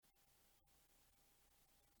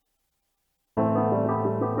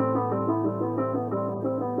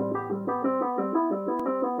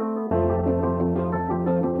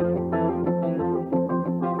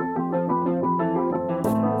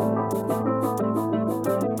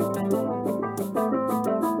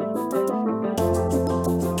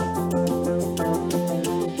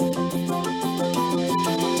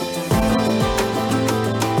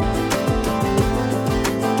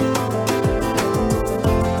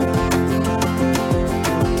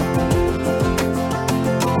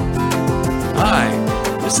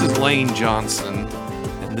This is Lane Johnson,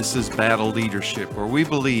 and this is Battle Leadership, where we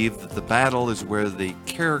believe that the battle is where the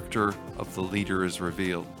character of the leader is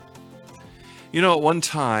revealed. You know, at one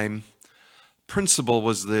time, principle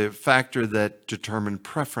was the factor that determined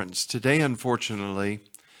preference. Today, unfortunately,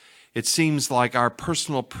 it seems like our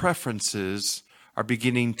personal preferences are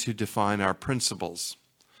beginning to define our principles.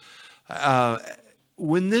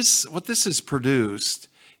 What this has produced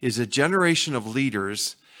is a generation of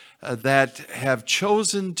leaders that have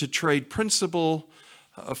chosen to trade principle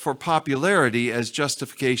for popularity as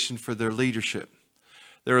justification for their leadership.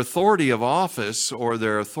 Their authority of office or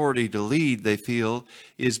their authority to lead, they feel,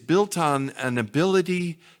 is built on an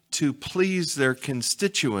ability to please their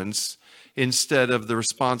constituents instead of the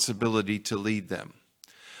responsibility to lead them.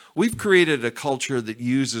 We've created a culture that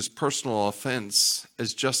uses personal offense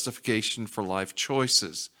as justification for life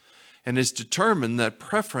choices and has determined that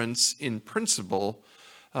preference in principle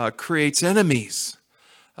creates enemies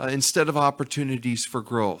instead of opportunities for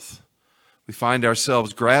growth. We find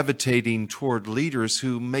ourselves gravitating toward leaders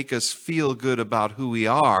who make us feel good about who we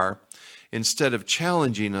are instead of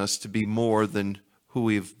challenging us to be more than who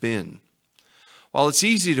we've been. While it's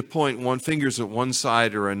easy to point fingers at one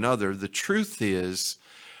side or another, the truth is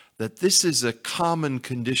that this is a common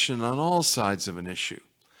condition on all sides of an issue.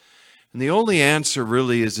 And the only answer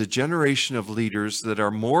really is a generation of leaders that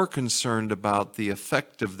are more concerned about the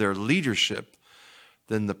effect of their leadership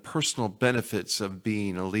than the personal benefits of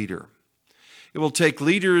being a leader. It will take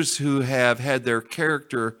leaders who have had their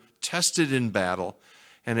character tested in battle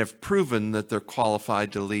and have proven that they're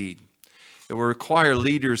qualified to lead. It will require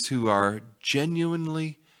leaders who are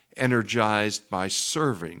genuinely energized by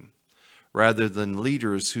serving rather than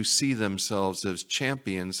leaders who see themselves as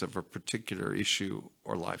champions of a particular issue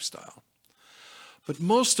or lifestyle. But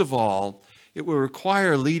most of all, it will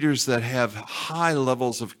require leaders that have high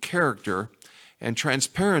levels of character and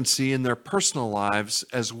transparency in their personal lives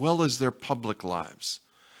as well as their public lives.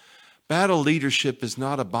 Battle leadership is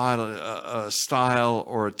not about a style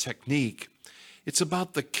or a technique. It's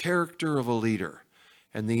about the character of a leader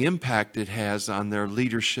and the impact it has on their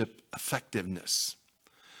leadership effectiveness.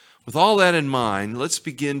 With all that in mind, let's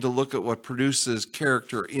begin to look at what produces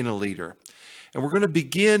character in a leader. And we're going to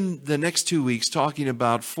begin the next 2 weeks talking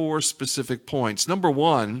about 4 specific points. Number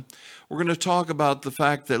 1, we're going to talk about the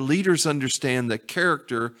fact that leaders understand that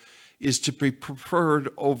character is to be preferred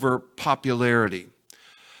over popularity.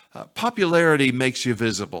 Popularity makes you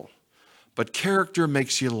visible, but character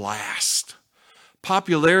makes you last.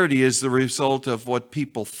 Popularity is the result of what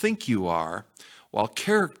people think you are, while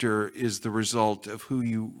character is the result of who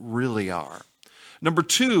you really are. Number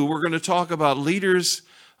 2, we're going to talk about leaders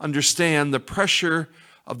understand the pressure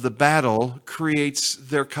of the battle creates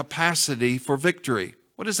their capacity for victory.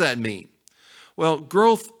 What does that mean? Well,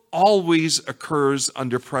 growth always occurs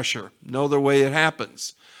under pressure. No other way it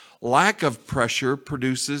happens. Lack of pressure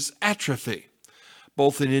produces atrophy,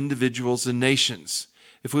 both in individuals and nations.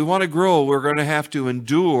 If we want to grow, we're going to have to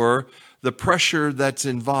endure the pressure that's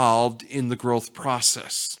involved in the growth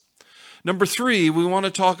process. Number 3, we want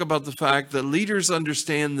to talk about the fact that leaders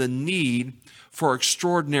understand the need for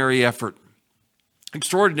extraordinary effort.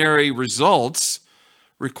 Extraordinary results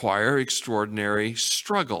require extraordinary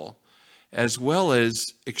struggle, as well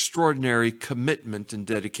as extraordinary commitment and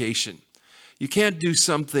dedication. You can't do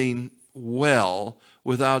something well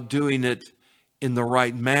without doing it in the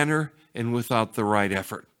right manner and without the right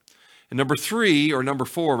effort. And number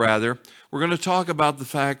 4 rather, we're going to talk about the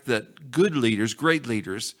fact that good leaders, great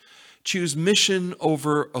leaders, choose mission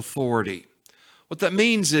over authority. What that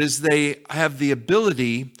means is they have the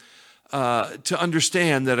ability to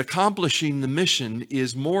understand that accomplishing the mission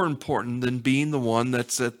is more important than being the one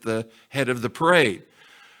that's at the head of the parade,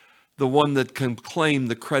 the one that can claim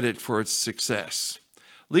the credit for its success.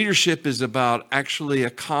 Leadership is about actually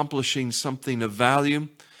accomplishing something of value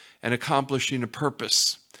and accomplishing a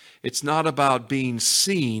purpose. It's not about being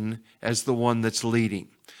seen as the one that's leading.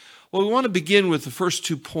 Well, we want to begin with the first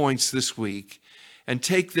 2 points this week and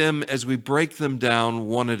take them as we break them down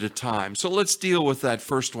one at a time. So let's deal with that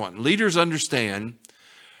first one. Leaders understand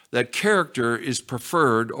that character is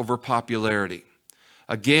preferred over popularity.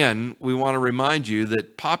 Again, we want to remind you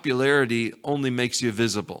that popularity only makes you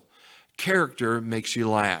visible. Character makes you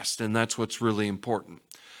last, and that's what's really important.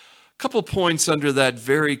 A couple points under that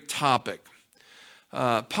very topic.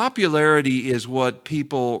 Popularity is what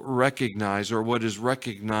people recognize or what is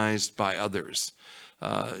recognized by others.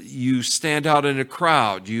 You stand out in a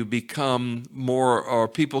crowd, you become more, or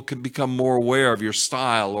people can become more aware of your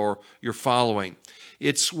style or your following.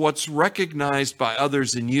 It's what's recognized by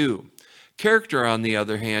others in you. Character, on the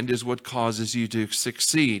other hand, is what causes you to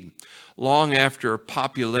succeed. Long after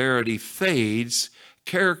popularity fades,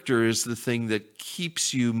 character is the thing that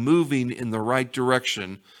keeps you moving in the right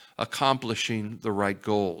direction, accomplishing the right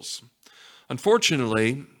goals.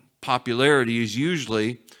 Unfortunately, popularity is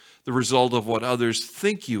usually the result of what others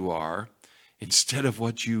think you are instead of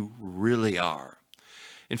what you really are.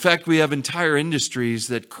 In fact, we have entire industries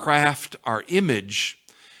that craft our image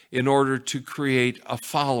in order to create a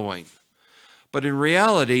following. But in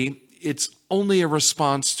reality, it's only a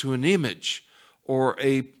response to an image or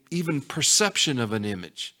a even perception of an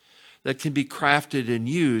image that can be crafted and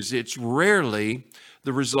used. It's rarely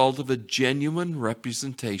the result of a genuine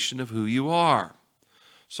representation of who you are.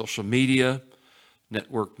 Social media,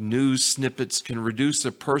 network news snippets can reduce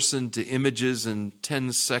a person to images in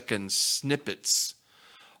 10-second snippets,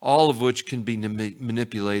 all of which can be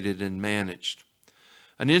manipulated and managed.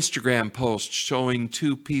 An Instagram post showing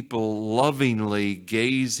two people lovingly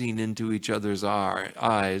gazing into each other's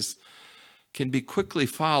eyes can be quickly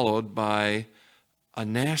followed by a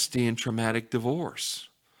nasty and traumatic divorce.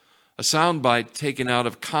 A soundbite taken out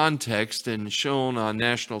of context and shown on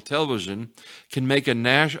national television can make an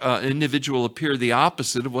individual appear the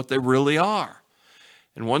opposite of what they really are,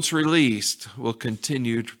 and once released, will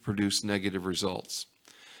continue to produce negative results.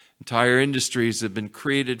 Entire industries have been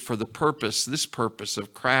created for this purpose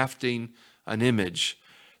of crafting an image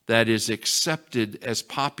that is accepted as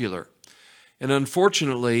popular. And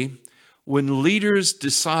unfortunately, when leaders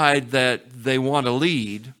decide that they want to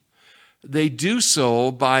lead, they do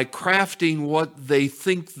so by crafting what they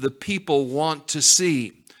think the people want to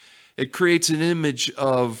see. It creates an image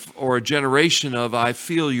of, or a generation of, I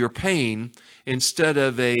feel your pain, instead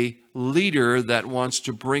of a leader that wants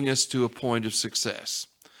to bring us to a point of success.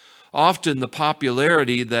 Often the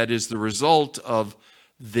popularity that is the result of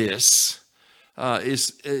this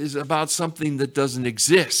is about something that doesn't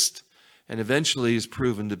exist and eventually is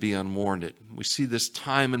proven to be unwarranted. We see this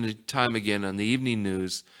time and time again on the evening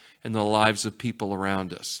news and the lives of people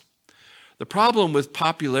around us. The problem with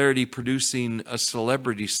popularity producing a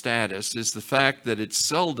celebrity status is the fact that it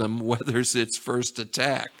seldom weathers its first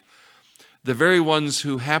attack. The very ones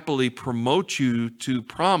who happily promote you to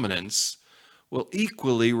prominence will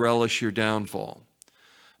equally relish your downfall.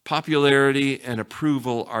 Popularity and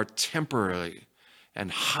approval are temporary and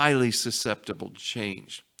highly susceptible to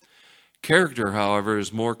change. Character, however,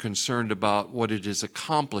 is more concerned about what it is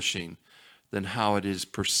accomplishing than how it is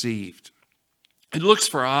perceived. It looks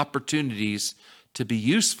for opportunities to be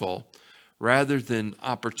useful rather than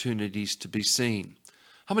opportunities to be seen.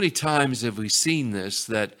 How many times have we seen this,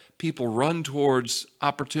 that people run towards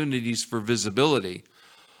opportunities for visibility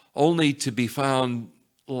only to be found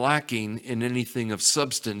lacking in anything of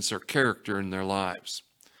substance or character in their lives?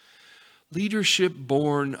 Leadership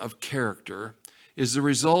born of character is the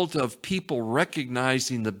result of people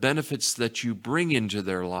recognizing the benefits that you bring into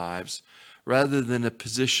their lives rather than a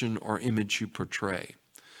position or image you portray.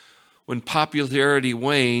 When popularity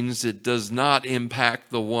wanes, it does not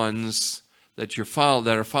impact the ones that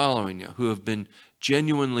are following you, who have been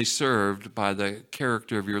genuinely served by the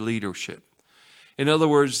character of your leadership. In other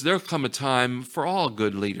words, there'll come a time for all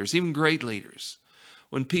good leaders, even great leaders,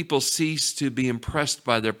 when people cease to be impressed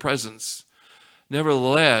by their presence.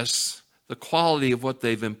 Nevertheless, the quality of what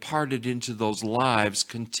they've imparted into those lives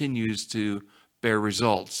continues to bear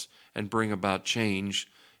results and bring about change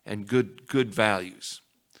and good values.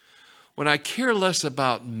 When I care less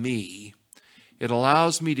about me, it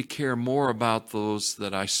allows me to care more about those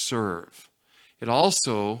that I serve. It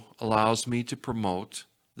also allows me to promote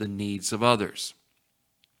the needs of others.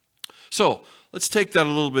 So let's take that a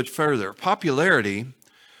little bit further. Popularity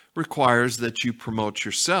requires that you promote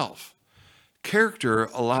yourself. Character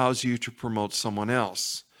allows you to promote someone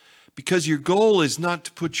else. Because your goal is not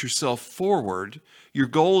to put yourself forward, your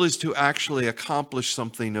goal is to actually accomplish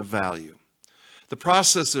something of value. The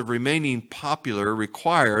process of remaining popular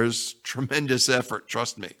requires tremendous effort,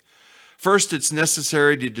 trust me. First, it's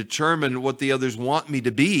necessary to determine what the others want me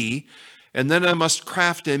to be, and then I must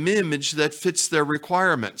craft an image that fits their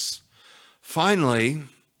requirements. Finally,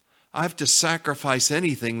 I have to sacrifice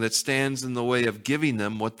anything that stands in the way of giving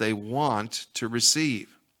them what they want to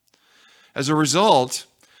receive. As a result,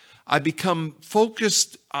 I become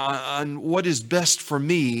focused on what is best for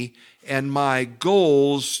me and my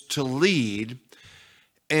goals to lead,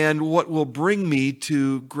 and what will bring me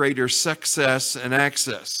to greater success and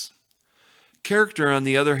access. Character, on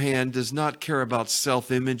the other hand, does not care about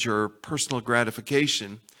self-image or personal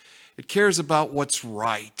gratification. It cares about what's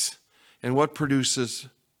right and what produces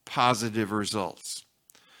positive results.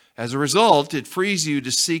 As a result, it frees you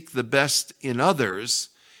to seek the best in others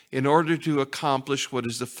in order to accomplish what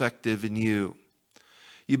is effective in you.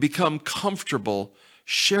 You become comfortable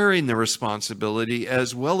sharing the responsibility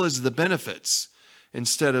as well as the benefits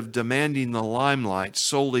instead of demanding the limelight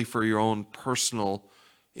solely for your own personal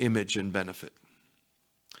image and benefit.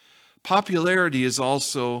 Popularity is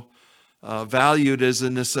also valued as a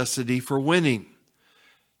necessity for winning.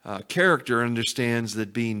 Character understands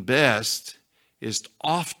that being best is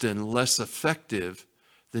often less effective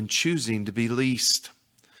than choosing to be least.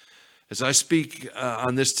 As I speak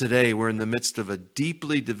on this today, we're in the midst of a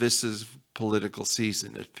deeply divisive political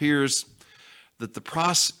season. It appears that the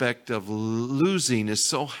prospect of losing is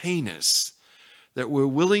so heinous that we're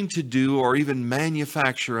willing to do or even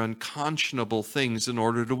manufacture unconscionable things in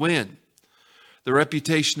order to win. The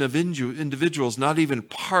reputation of individuals not even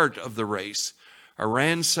part of the race are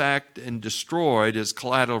ransacked and destroyed as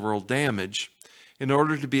collateral damage in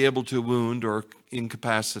order to be able to wound or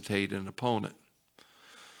incapacitate an opponent.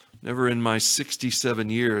 Never in my 67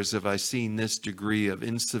 years have I seen this degree of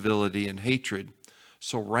incivility and hatred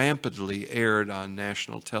so rampantly aired on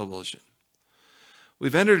national television.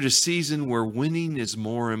 We've entered a season where winning is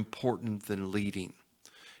more important than leading.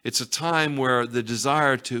 It's a time where the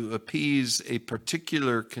desire to appease a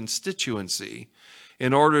particular constituency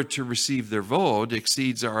in order to receive their vote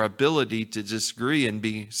exceeds our ability to disagree and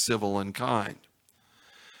be civil and kind.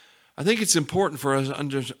 I think it's important for us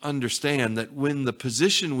to understand that when the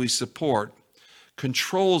position we support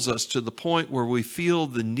controls us to the point where we feel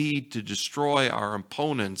the need to destroy our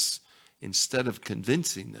opponents instead of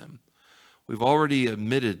convincing them, we've already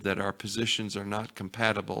admitted that our positions are not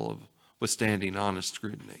compatible with standing honest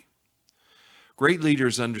scrutiny. Great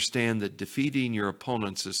leaders understand that defeating your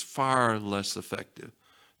opponents is far less effective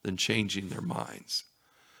than changing their minds.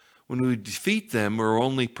 When we defeat them, we're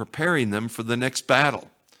only preparing them for the next battle.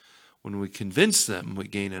 When we convince them, we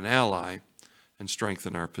gain an ally and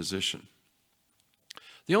strengthen our position.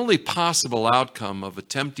 The only possible outcome of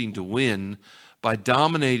attempting to win by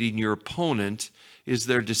dominating your opponent is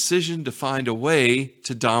their decision to find a way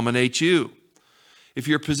to dominate you. If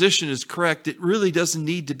your position is correct, it really doesn't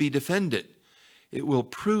need to be defended. It will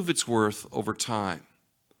prove its worth over time.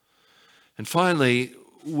 And finally,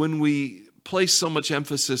 when we place so much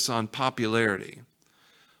emphasis on popularity,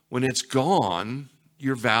 when it's gone,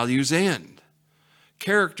 your values end.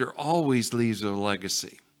 Character always leaves a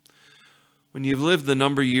legacy. When you've lived the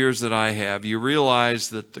number of years that I have, you realize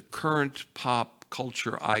that the current pop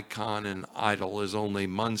culture icon and idol is only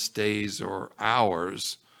months, days, or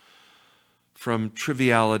hours from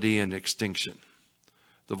triviality and extinction.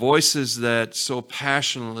 The voices that so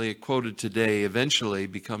passionately quoted today eventually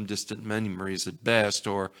become distant memories at best,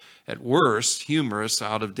 or at worst, humorous,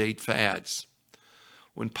 out-of-date fads.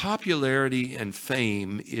 When popularity and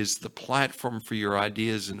fame is the platform for your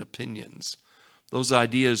ideas and opinions, those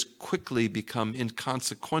ideas quickly become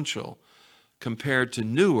inconsequential compared to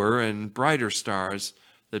newer and brighter stars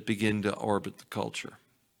that begin to orbit the culture.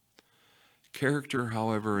 Character,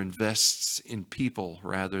 however, invests in people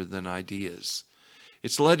rather than ideas.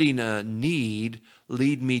 It's letting a need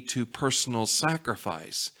lead me to personal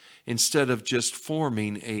sacrifice instead of just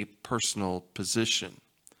forming a personal position.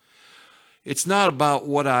 It's not about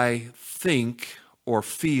what I think or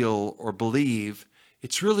feel or believe.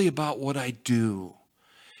 It's really about what I do.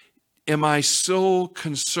 Am I so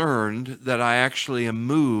concerned that I actually am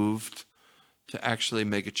moved to actually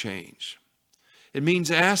make a change? It means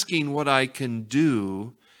asking what I can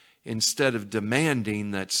do instead of demanding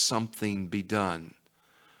that something be done.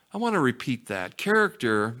 I want to repeat that.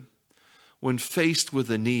 Character, when faced with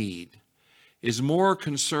a need, is more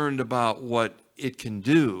concerned about what it can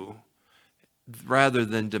do rather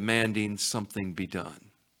than demanding something be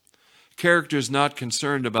done. Character is not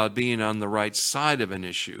concerned about being on the right side of an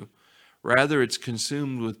issue. Rather, it's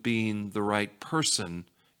consumed with being the right person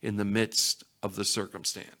in the midst of the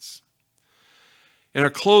circumstance. In our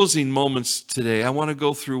closing moments today, I want to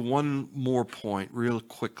go through one more point real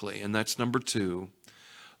quickly, and that's number 2.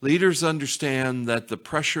 Leaders understand that the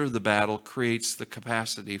pressure of the battle creates the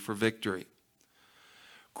capacity for victory.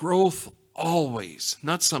 Growth always,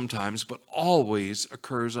 not sometimes, but always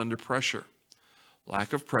occurs under pressure.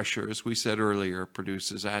 Lack of pressure, as we said earlier,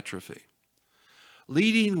 produces atrophy.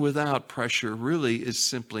 Leading without pressure really is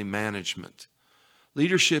simply management.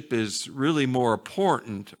 Leadership is really more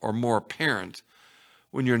important or more apparent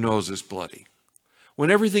when your nose is bloody.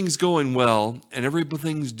 When everything's going well and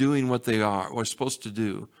everything's doing what they are supposed to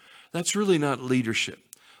do, that's really not leadership.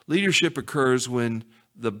 Leadership occurs when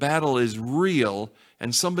the battle is real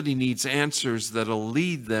and somebody needs answers that'll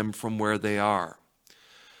lead them from where they are.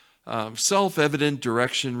 Self-evident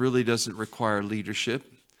direction really doesn't require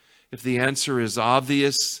leadership. If the answer is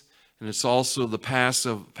obvious and it's also the path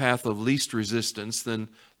of least resistance, then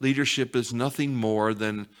leadership is nothing more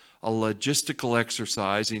than a logistical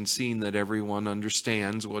exercise in seeing that everyone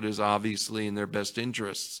understands what is obviously in their best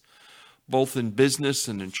interests. Both in business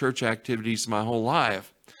and in church activities my whole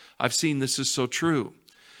life, I've seen this is so true.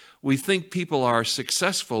 We think people are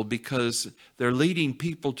successful because they're leading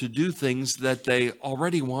people to do things that they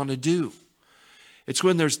already want to do. It's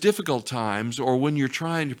when there's difficult times or when you're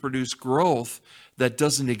trying to produce growth that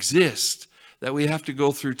doesn't exist that we have to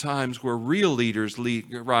go through times where real leaders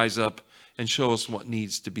rise up and show us what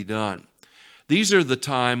needs to be done. These are the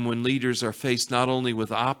time when leaders are faced not only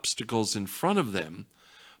with obstacles in front of them,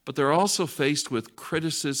 but they're also faced with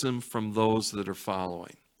criticism from those that are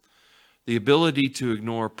following. The ability to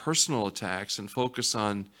ignore personal attacks and focus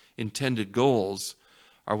on intended goals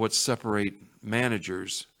are what separate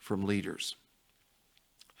managers from leaders.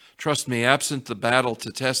 Trust me, absent the battle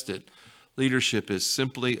to test it, leadership is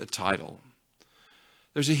simply a title.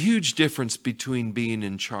 There's a huge difference between being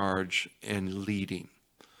in charge and leading.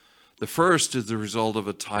 The first is the result of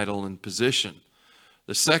a title and position.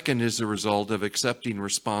 The second is the result of accepting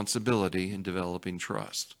responsibility and developing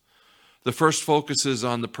trust. The first focuses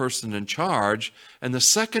on the person in charge, and the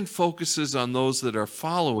second focuses on those that are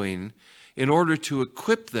following in order to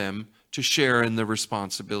equip them to share in the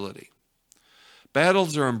responsibility.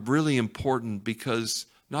 Battles are really important because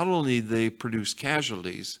not only they produce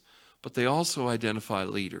casualties, but they also identify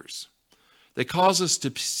leaders. They cause us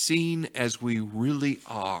to be seen as we really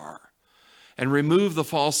are and remove the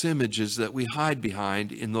false images that we hide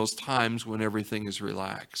behind in those times when everything is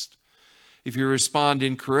relaxed. If you respond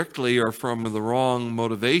incorrectly or from the wrong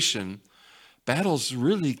motivation, battles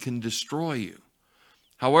really can destroy you.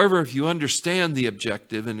 However, if you understand the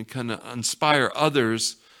objective and can inspire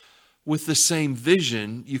others with the same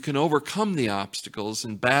vision, you can overcome the obstacles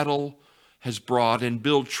and battle has brought and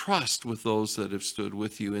build trust with those that have stood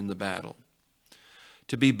with you in the battle.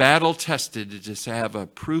 To be battle tested is to have a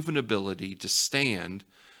proven ability to stand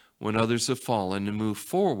when others have fallen and move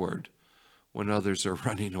forward when others are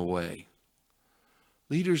running away.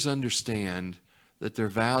 Leaders understand that their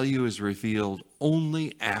value is revealed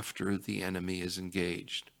only after the enemy is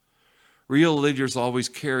engaged. Real leaders always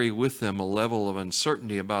carry with them a level of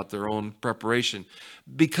uncertainty about their own preparation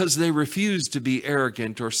because they refuse to be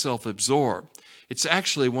arrogant or self-absorbed. It's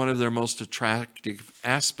actually one of their most attractive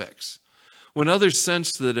aspects. When others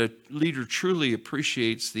sense that a leader truly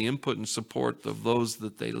appreciates the input and support of those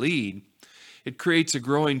that they lead, it creates a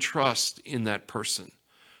growing trust in that person,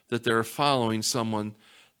 that they're following someone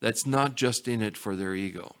that's not just in it for their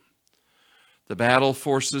ego. The battle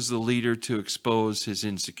forces the leader to expose his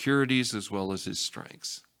insecurities as well as his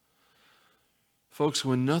strengths. Folks,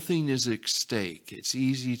 when nothing is at stake, it's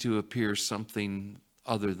easy to appear something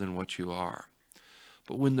other than what you are.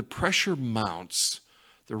 But when the pressure mounts,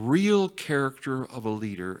 the real character of a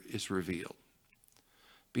leader is revealed.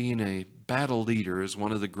 Being a battle leader is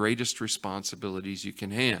one of the greatest responsibilities you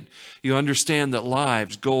can hand. You understand that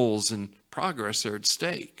lives, goals, and progress are at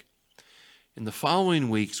stake. In the following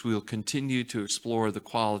weeks, we will continue to explore the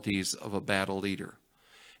qualities of a battle leader,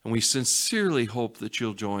 and we sincerely hope that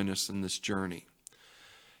you'll join us in this journey.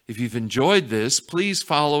 If you've enjoyed this, please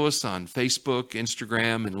follow us on Facebook,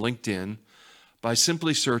 Instagram, and LinkedIn by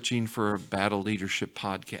simply searching for Battle Leadership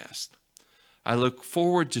Podcast. I look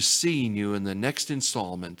forward to seeing you in the next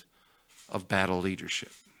installment of Battle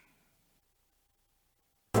Leadership.